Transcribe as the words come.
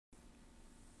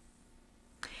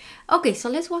Okay, so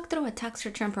let's walk through a tax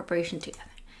return preparation together.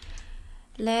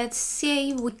 Let's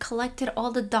say we collected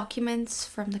all the documents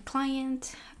from the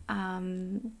client,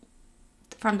 from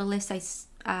the list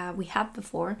we had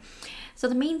before. So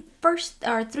the main first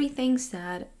are three things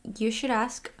that you should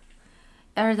ask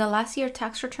are the last year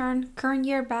tax return, current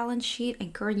year balance sheet,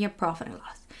 and current year profit and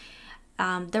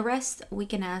loss. The rest we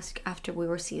can ask after we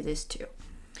receive this too.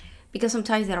 Because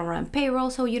sometimes they don't run payroll,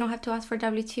 so you don't have to ask for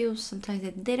W-2. Sometimes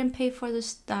they didn't pay for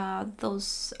those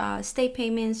state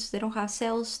payments. They don't have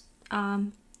sales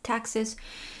taxes.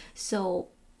 So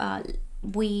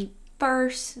we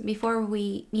first, before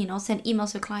we send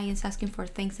emails to clients asking for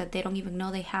things that they don't even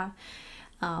know they have,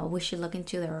 we should look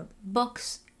into their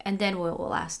books, and then we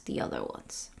will ask the other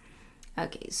ones.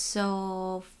 Okay,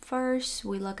 so first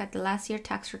we look at the last year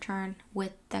tax return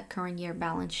with the current year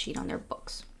balance sheet on their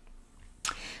books.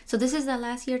 So this is the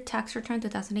last year tax return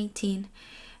 2018.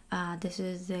 This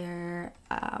is their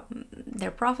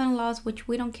profit and loss, which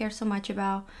we don't care so much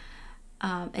about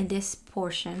in this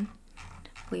portion.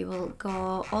 We will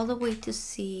go all the way to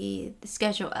see the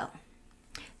Schedule L.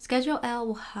 Schedule L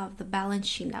will have the balance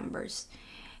sheet numbers,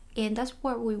 and that's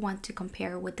what we want to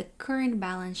compare with the current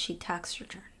balance sheet tax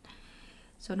return.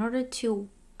 So in order to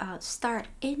start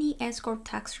any S-Corp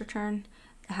tax return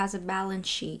that has a balance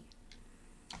sheet,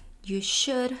 you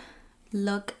should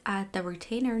look at the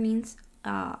retained earnings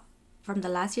from the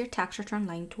last year tax return,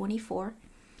 line 24.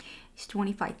 It's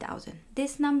 $25,000.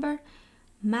 This number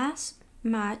must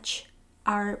match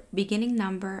our beginning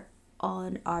number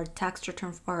on our tax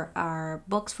return for our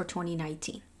books for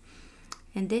 2019.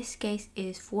 In this case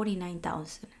is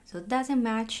 $49,000. So it doesn't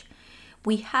match.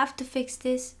 We have to fix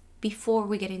this before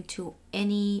we get into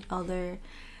any other,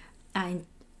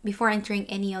 before entering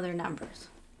any other numbers.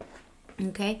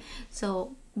 Okay,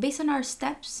 so based on our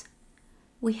steps,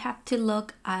 we have to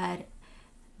look at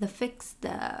the fixed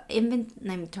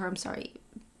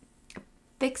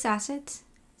assets,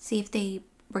 see if they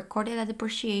recorded a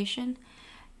depreciation,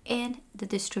 and the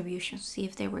distributions, see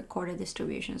if they recorded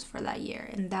distributions for that year,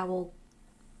 and that will,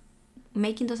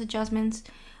 making those adjustments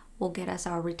will get us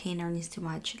our retained earnings to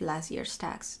match last year's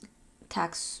tax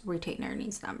retained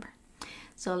earnings number.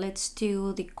 So let's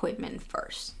do the equipment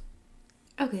first.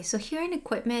 Okay, so here in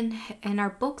equipment, in our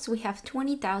books, we have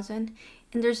 $20,000,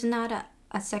 and there's not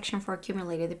a section for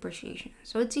accumulated depreciation.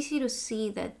 So it's easy to see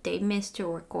that they missed to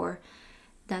record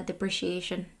that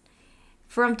depreciation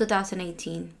from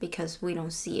 2018 because we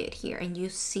don't see it here. And you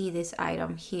see this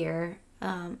item here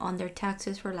on their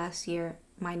taxes for last year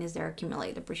minus their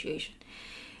accumulated depreciation.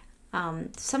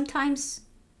 Sometimes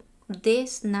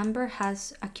this number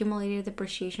has accumulated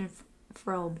depreciation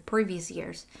from previous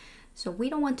years. So we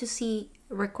don't want to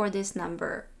record this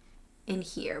number in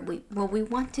here. What we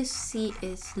want to see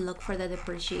is look for the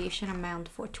depreciation amount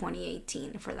for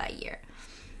 2018 for that year.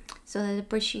 So the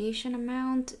depreciation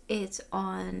amount is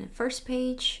on first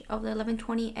page of the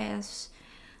 1120S,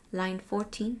 line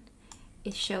 14.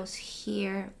 It shows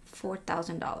here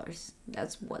 $4,000.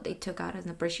 That's what they took out as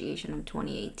depreciation in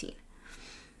 2018.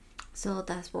 So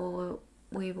that's what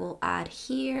we will add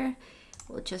here.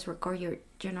 We'll just record your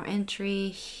journal entry.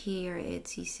 Here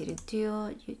it's easy to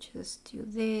do. You just do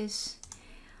this.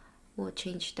 We'll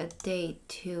change the date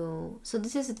to, so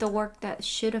this is the work that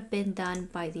should have been done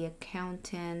by the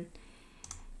accountant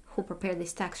who prepared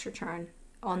this tax return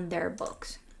on their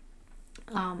books,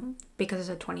 because it's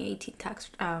a 2018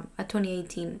 a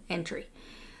 2018 entry.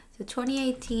 So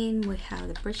 2018 we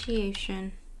have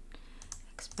depreciation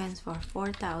expense for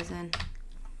 $4,000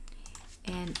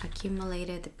 and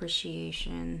accumulated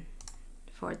depreciation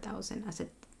 $4,000 as a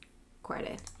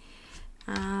credit.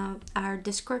 Our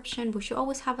description, we should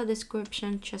always have a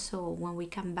description just so when we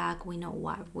come back we know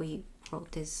what we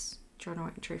wrote this journal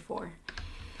entry for.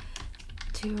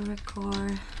 To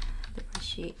record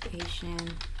depreciation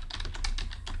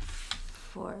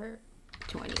for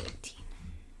 2018.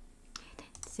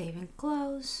 Save and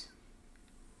close.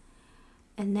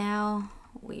 And now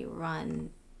we run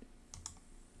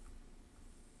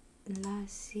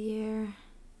last year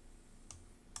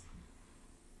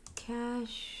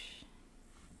cash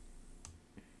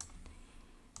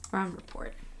run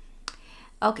report.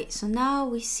 Okay, so now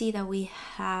we see that we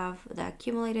have the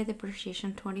accumulated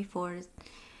depreciation 24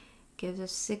 gives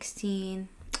us 16.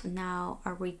 Now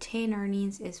our retained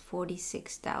earnings is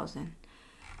 46,000.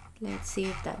 Let's see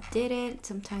if that did it.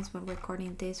 Sometimes when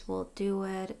recording this we'll do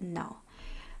it. No,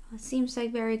 it seems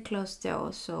like very close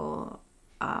though. So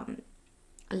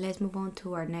let's move on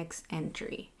to our next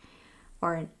entry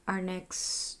or our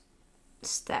next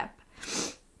step.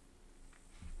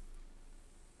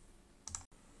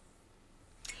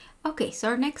 Okay, so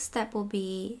our next step will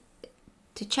be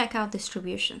to check out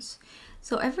distributions.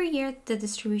 So every year the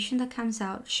distribution that comes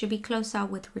out should be closed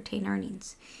out with retained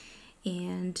earnings.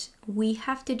 And we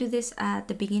have to do this at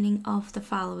the beginning of the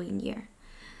following year.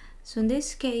 So in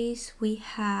this case, we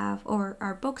have, or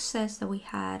our book says that we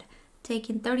had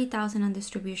taken 30,000 on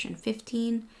distribution,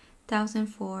 15,000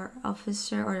 for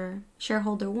officer or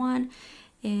shareholder 1,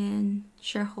 and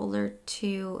shareholder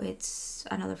 2, it's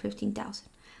another 15,000.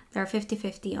 There are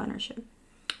 50-50 ownership.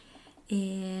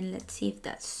 And let's see if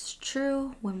that's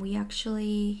true. When we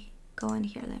actually go in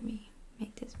here, let me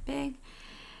make this big.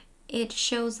 It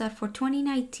shows that for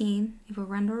 2019, if we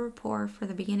run the report for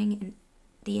the beginning and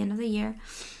the end of the year,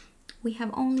 we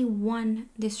have only one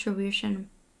distribution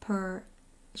per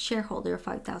shareholder of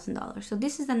 $5,000. So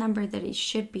this is the number that it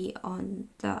should be on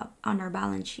our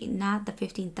balance sheet, not the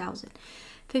 15,000.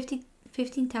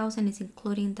 15,000 is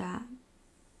including that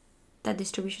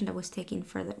distribution that was taken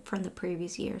from the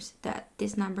previous years. That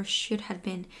this number should have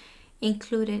been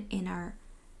included in our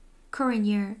current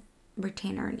year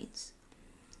retained earnings.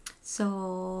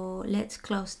 So let's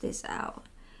close this out.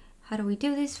 How do we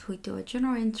do this? We do a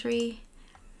journal entry.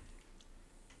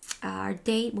 Our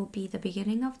date will be the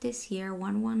beginning of this year,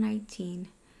 1/1/19.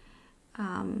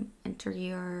 Enter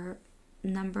your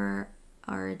number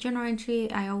or journal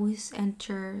entry. I always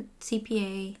enter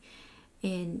CPA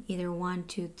in either 1,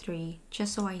 2, 3,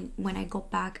 just so when I go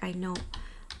back, I know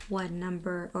what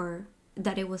number, or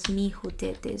that it was me who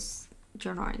did this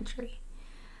journal entry.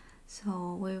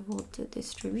 So we will do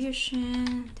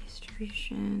distribution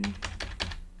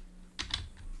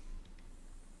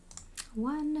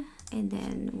 1, and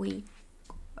then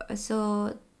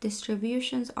so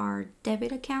distributions are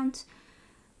debit accounts,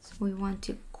 so we want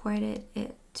to credit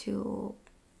it to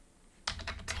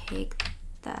take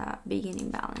the beginning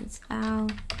balance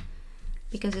out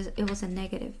because it was a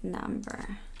negative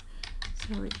number.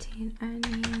 So retained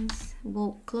earnings,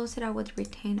 we'll close it out with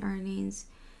retained earnings.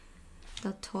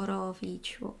 The total of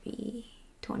each will be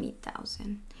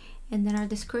 20,000. And then our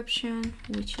description,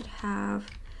 we should have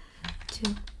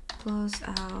to close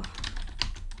out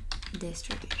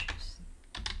distributions.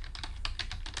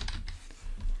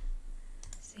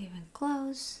 Save and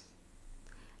close.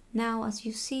 Now, as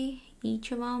you see,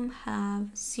 each of them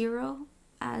have 0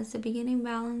 as the beginning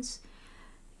balance,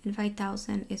 and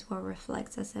 5,000 is what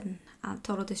reflects as a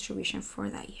total distribution for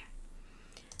that year.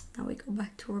 Now we go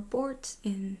back to reports,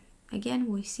 and again,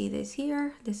 we see this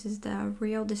here. This is the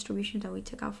real distribution that we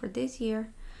took out for this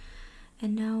year.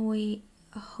 And now we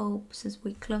hope, since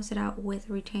we close it out with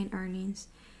retained earnings,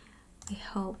 we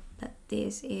hope that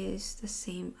this is the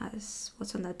same as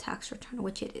what's on the tax return,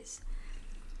 which it is.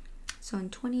 So in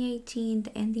 2018,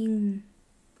 the ending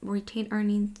retained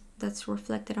earnings that's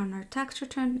reflected on our tax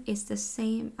return is the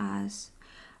same as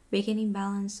beginning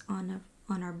balance on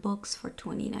our books for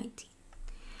 2019.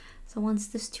 So once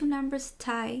these two numbers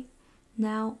tie,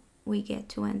 now we get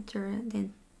to enter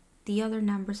the other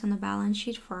numbers on the balance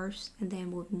sheet first, and then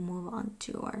we'll move on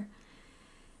to our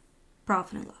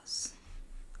profit and loss.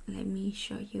 Let me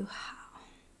show you how.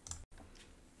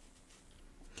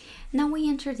 Now we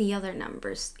enter the other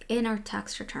numbers in our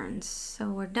tax returns. So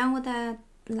we're done with that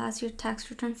last year tax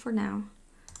return for now.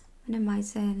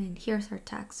 Minimize it, and here's our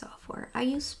tax software. I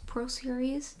use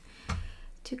ProSeries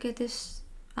to get this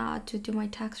to do my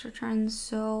tax returns.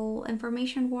 So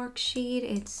information worksheet,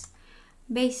 it's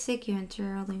basic. You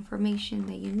enter all the information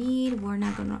that you need. We're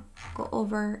not gonna go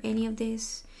over any of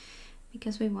this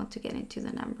because we want to get into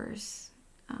the numbers.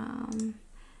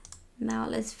 Now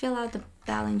let's fill out the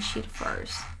balance sheet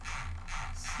first.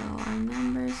 So our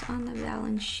numbers on the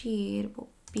balance sheet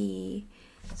will be,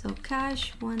 so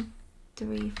cash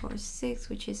 1346,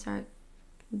 which is our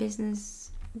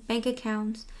business bank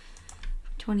accounts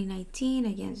for 2019.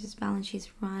 Again, this balance sheet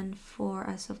is run for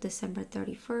as of December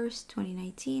 31st,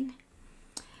 2019.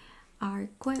 Our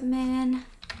equipment,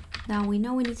 now we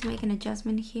know we need to make an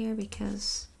adjustment here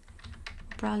because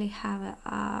we'll probably have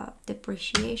a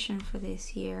depreciation for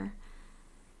this year.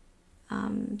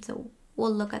 So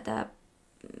we'll look at the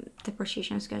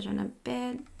depreciation schedule in a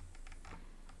bit.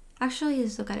 Actually,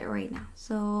 let's look at it right now.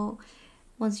 So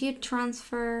once you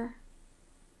transfer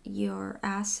your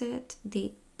asset,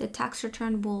 the tax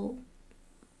return will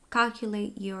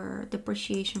calculate your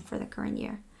depreciation for the current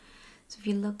year. So if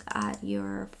you look at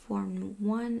your Form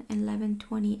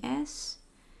 11120S,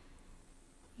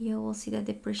 you will see the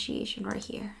depreciation right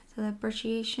here. So the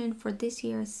depreciation for this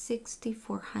year is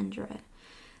 $6,400.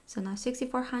 So now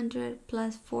 $6,400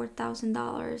 plus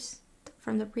 $4,000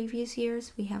 from the previous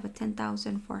years, we have a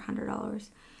 $10,400.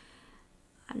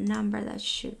 A number that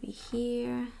should be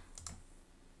here.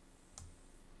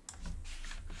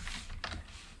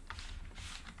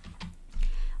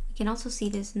 We can also see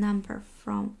this number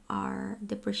from our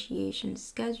depreciation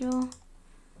schedule.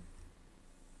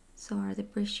 So our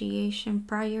depreciation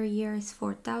prior year is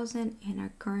 4,000 and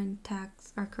our current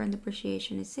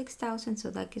depreciation is 6,000, so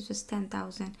that gives us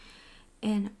 10,000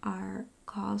 and our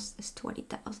cost is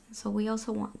 20,000. So we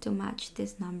also want to match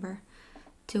this number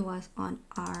to us on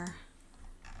our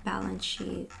balance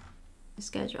sheet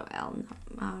schedule L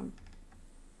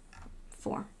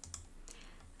form.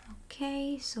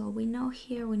 Okay, so we know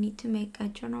here we need to make a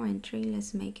journal entry.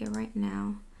 Let's make it right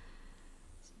now.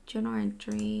 Journal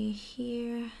entry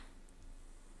here.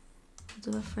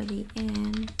 We'll do it for the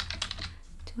end.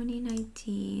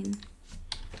 2019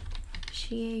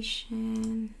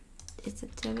 depreciation. It's a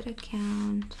debit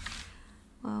account.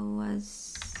 What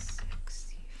was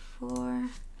 64?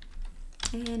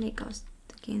 And it goes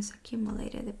against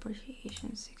accumulated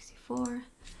depreciation 64.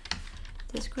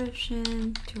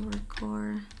 Description to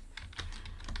record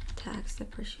tax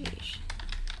depreciation.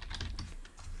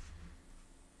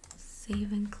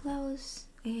 Save and close.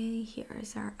 And here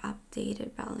is our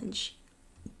updated balance sheet.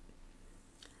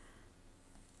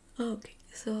 Okay,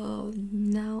 so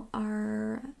now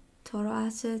our total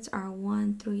assets are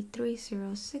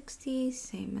 133,060,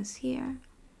 same as here.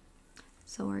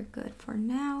 So we're good for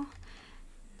now.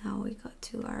 Now we go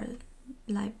to our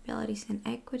liabilities and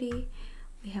equity.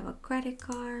 We have a credit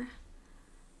card.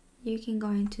 You can go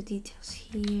into details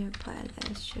here, but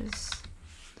let's just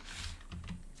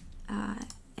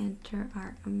enter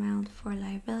our amount for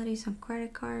liabilities on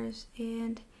credit cards,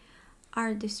 and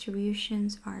our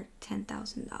distributions are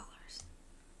 $10,000. Go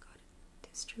to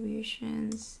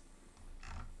distributions.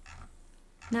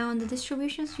 Now on the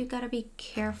distributions, you gotta be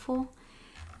careful.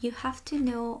 You have to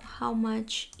know how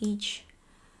much each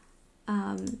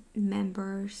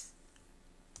members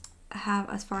have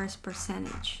as far as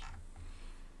percentage.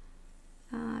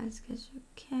 It's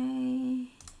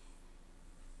okay.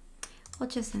 We'll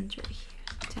just enter here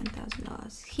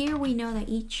 $10,000. Here we know that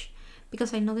each,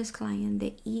 because I know this client,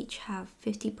 they each have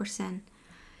 50%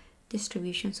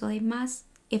 distribution. So they must,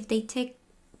 if they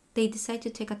decide to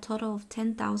take a total of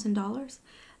 $10,000,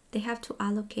 they have to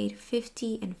allocate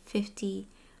 50 and 50%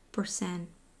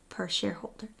 per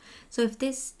shareholder. So if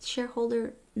this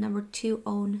shareholder number 2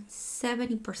 owns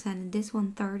 70% and this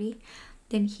one 30,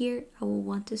 then here I will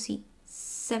want to see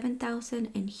 7,000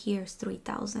 and here's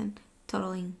 3,000,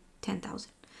 totaling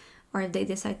 10,000. Or if they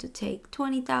decide to take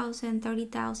 20,000,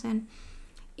 30,000,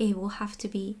 it will have to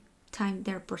be times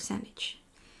their percentage.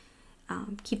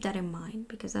 Keep that in mind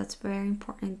because that's very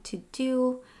important to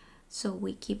do, so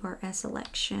we keep our S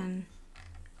election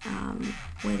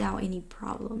without any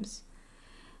problems.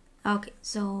 Okay,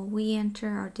 so we enter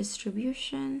our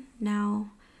distribution.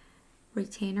 Now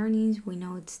retained earnings, we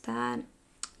know it's that.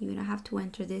 You don't have to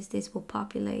enter this. This will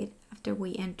populate after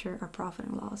we enter our profit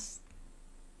and loss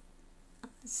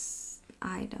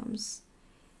items.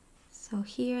 So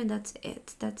here, that's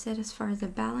it. That's it as far as the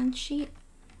balance sheet.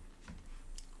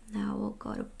 Now we'll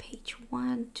go to page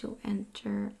 1 to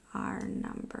enter our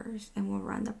numbers, and we'll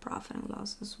run the profit and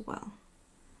loss as well.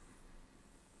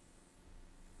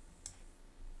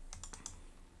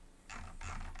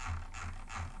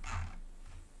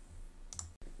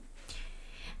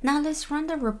 Now let's run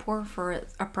the report for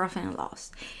our profit and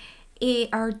loss.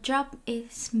 Our job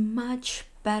is much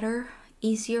better,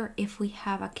 easier if we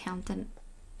have accountant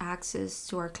access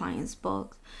to our client's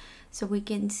books, so we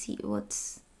can see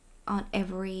what's on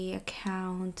every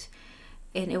account,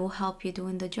 and it will help you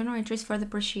doing the journal entries for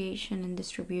depreciation and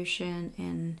distribution,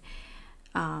 and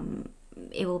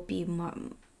it will be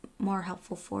more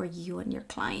helpful for you and your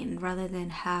client rather than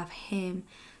have him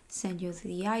send you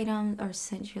the items or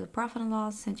send you the profit and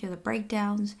loss, send you the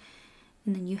breakdowns,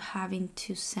 and then you having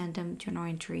to send them journal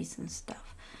entries and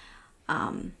stuff.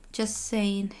 Just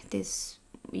saying this,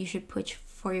 you should push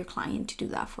for your client to do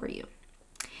that for you.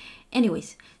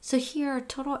 Anyways, so here our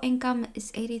total income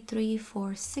is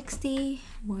 83,460.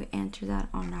 We'll enter that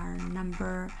on our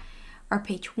number, our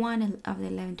page 1 of the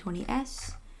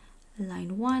 1120S,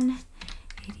 line 1,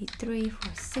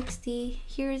 83,460.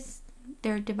 Here's,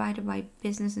 they're divided by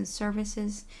business and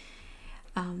services.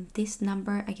 This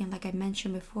number, again, like I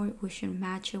mentioned before, we should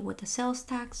match it with the sales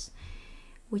tax,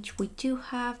 which we do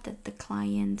have that the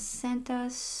client sent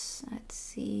us. Let's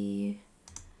see.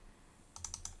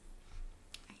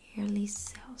 Yearly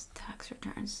sales tax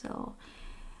return. So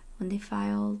when they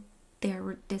filed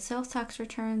the sales tax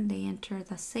return, they enter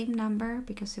the same number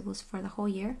because it was for the whole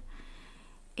year,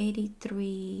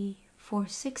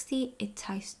 83,460. It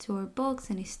ties to our books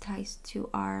and it ties to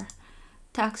our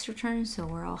tax return, so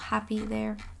we're all happy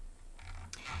there.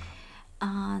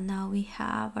 Now we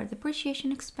have our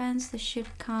depreciation expense that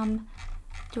should come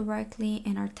directly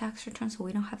in our tax return, so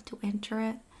we don't have to enter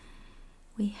it.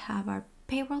 We have our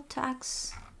payroll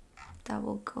tax that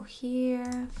will go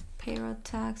here. Payroll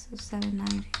tax of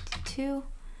 7,952.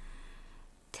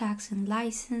 Tax and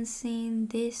licensing.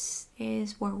 This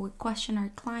is where we question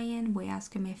our client. We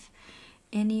ask him if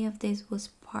any of this was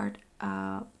part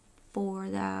for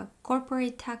the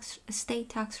corporate tax, state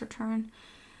tax return.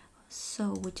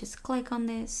 So we just click on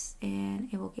this and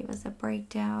it will give us a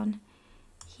breakdown.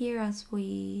 Here, as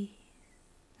we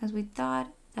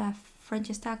thought, the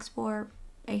French tax board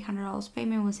 $800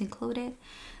 payment was included.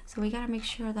 So we gotta make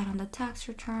sure that on the tax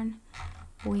return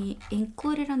we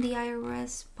include it on the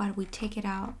IRS, but we take it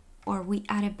out or we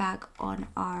add it back on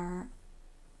our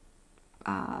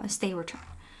state return.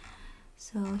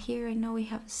 So here I know we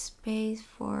have a space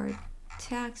for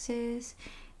taxes.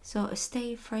 So a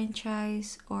state,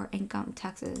 franchise, or income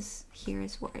taxes. Here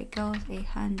is where it goes,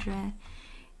 800,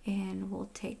 and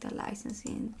we'll take the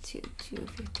licensing to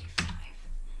 255.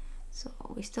 So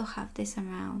we still have this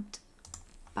amount,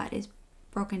 but it's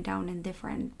broken down in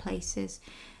different places.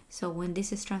 So when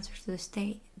this is transferred to the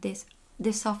state, this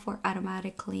software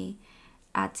automatically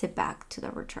adds it back to the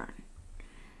return.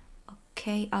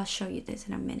 Okay, I'll show you this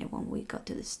in a minute when we go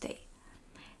to the state.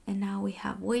 And now we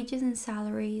have wages and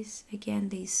salaries. Again,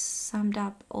 they summed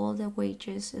up all the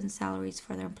wages and salaries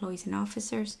for the employees and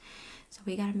officers. So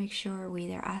we gotta make sure we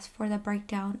either ask for the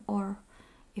breakdown, or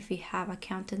if you have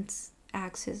accountants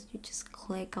access, you just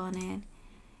click on it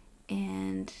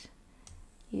and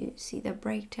you see the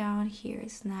breakdown. Here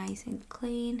is nice and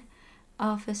clean.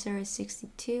 Officer is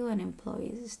 62 and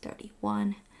employees is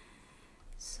 31.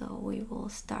 So we will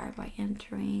start by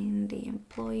entering the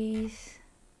employees.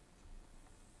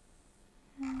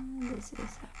 This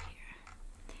is up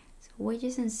here. So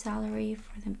wages and salary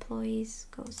for the employees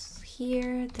goes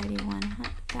here,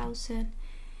 31,000,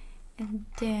 and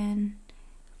then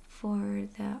for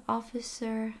the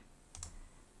officer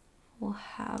we'll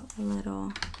have a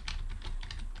little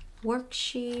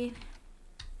worksheet.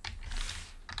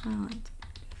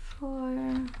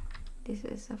 This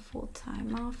is a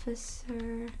full-time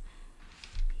officer.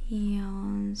 He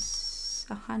owns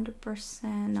 100%,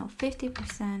 no,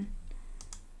 50%.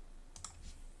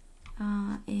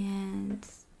 And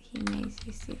he makes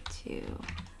 62.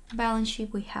 Balance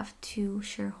sheet, we have 2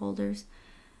 shareholders,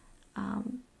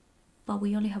 but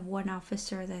we only have 1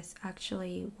 officer that's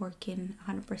actually working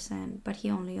 100%, but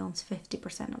he only owns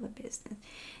 50% of the business.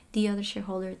 The other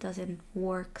shareholder doesn't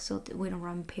work, so we don't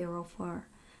run payroll for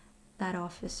that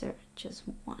officer, just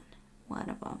one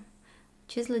of them,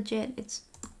 which is legit. It's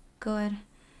good,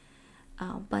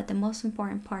 but the most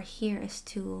important part here is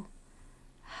to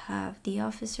have the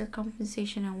officer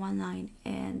compensation in one line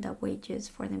and the wages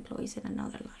for the employees in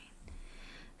another line.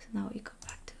 So now we go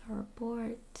back to our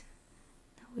report.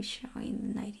 Now we're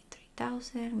showing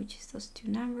 93,000, which is those 2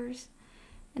 numbers,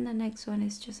 and the next one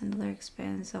is just another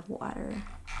expense of water,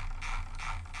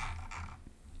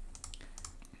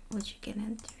 which you can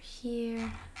enter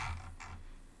here.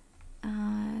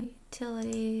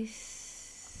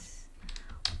 Utilities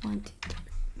 1, 2,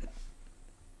 3.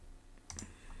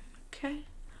 Okay.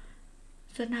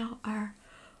 So now our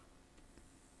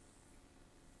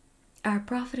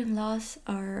profit and loss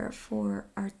are for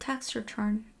our tax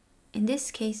return. In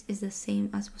this case, is the same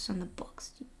as was on the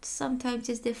books. Sometimes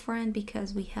it's different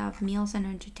because we have meals and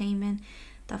entertainment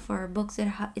that for our books it's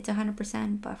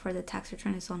 100%, but for the tax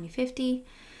return it's only 50%.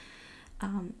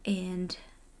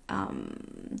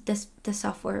 The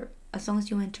software, as long as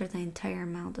you enter the entire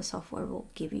amount, the software will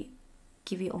give you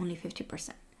only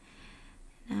 50%.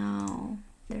 Now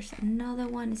there's another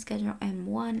one, schedule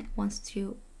M1, wants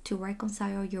to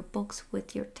reconcile your books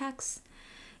with your tax.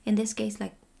 In this case,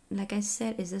 like I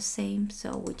said, is the same,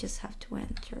 so we just have to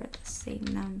enter the same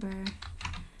number,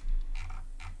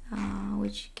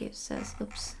 which gives us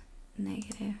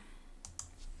negative,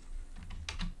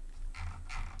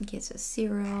 gives us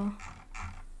 0.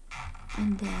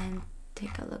 And then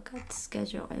take a look at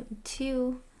schedule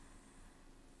M2.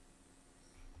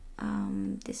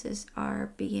 This is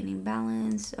our beginning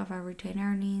balance of our retained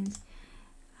earnings,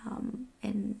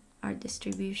 and our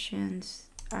distributions,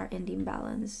 our ending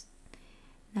balance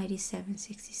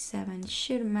 97.67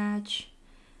 should match.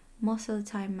 Most of the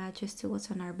time matches to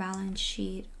what's on our balance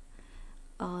sheet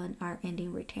on our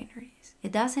ending retained earnings.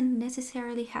 It doesn't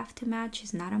necessarily have to match,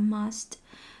 it's not a must,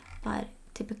 but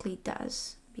typically it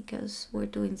does because we're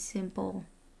doing simple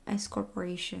S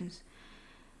corporations.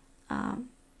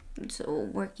 So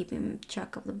we're keeping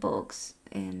track of the books,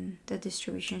 and the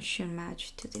distribution should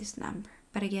match to this number.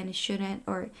 But again, it shouldn't,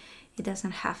 or it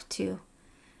doesn't have to,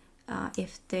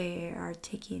 if they are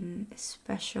taking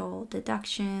special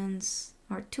deductions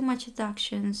or too much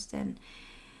deductions, then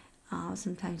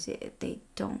sometimes they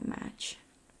don't match.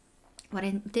 But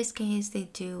in this case, they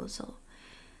do. So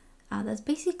that's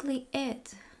basically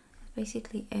it.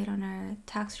 Basically it on our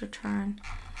tax return.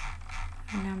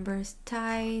 Our numbers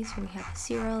tie, so we have a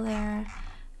 0 there,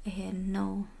 and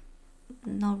no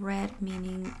red,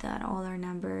 meaning that all our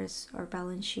numbers, our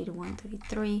balance sheet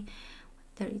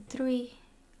 133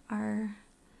 are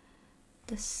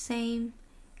the same,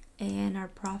 and our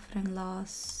profit and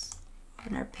loss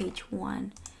on our page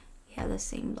 1, we have the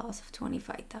same loss of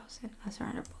 25,000 as our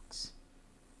other books,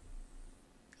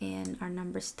 and our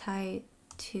numbers tied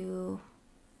to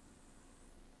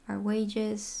our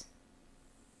wages,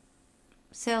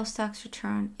 sales tax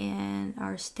return, and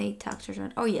our state tax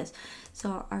return. Oh yes,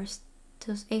 so our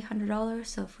those $800.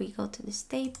 So if we go to the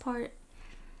state part,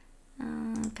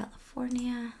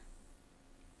 California,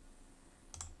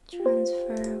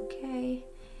 transfer, okay.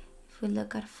 If we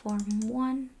look at form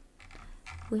 1,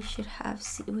 we should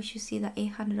see the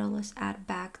 $800 add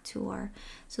back to our.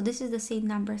 So this is the same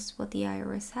numbers what the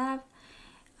IRS have,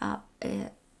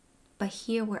 but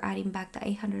here we're adding back the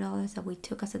 $800 that we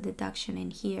took as a deduction in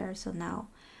here. So now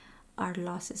our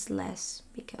loss is less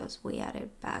because we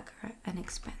added back an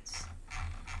expense.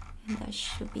 And that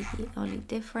should be the only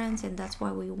difference, and that's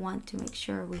why we want to make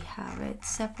sure we have it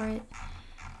separate.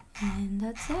 And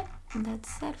that's it. And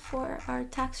that's it for our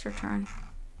tax return.